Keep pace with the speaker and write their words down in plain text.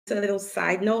a little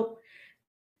side note.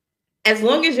 As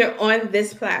long as you're on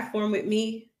this platform with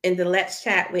me in the Let's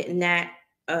Chat with Nat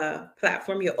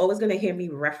platform, you're always going to hear me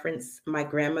reference my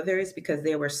grandmothers because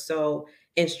they were so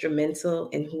instrumental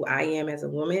in who I am as a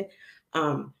woman.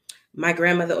 Um, my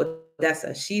grandmother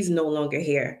Odessa, she's no longer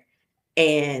here,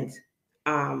 and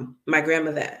my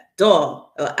grandmother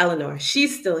Doll or Eleanor,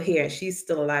 she's still here. She's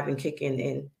still alive and kicking,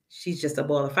 and she's just a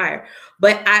ball of fire.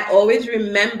 But I always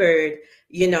remembered,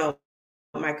 you know,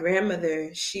 my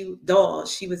grandmother, Doll,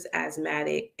 she was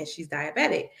asthmatic and she's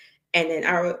diabetic. And then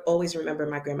I always remember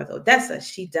my grandmother Odessa,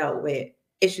 she dealt with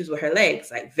issues with her legs,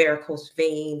 like varicose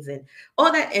veins and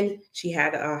all that. And she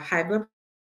had high blood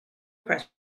pressure,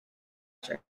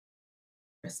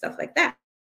 stuff like that.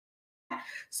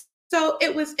 So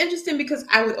it was interesting because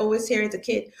I would always hear as a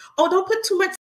kid, oh, don't put too much salt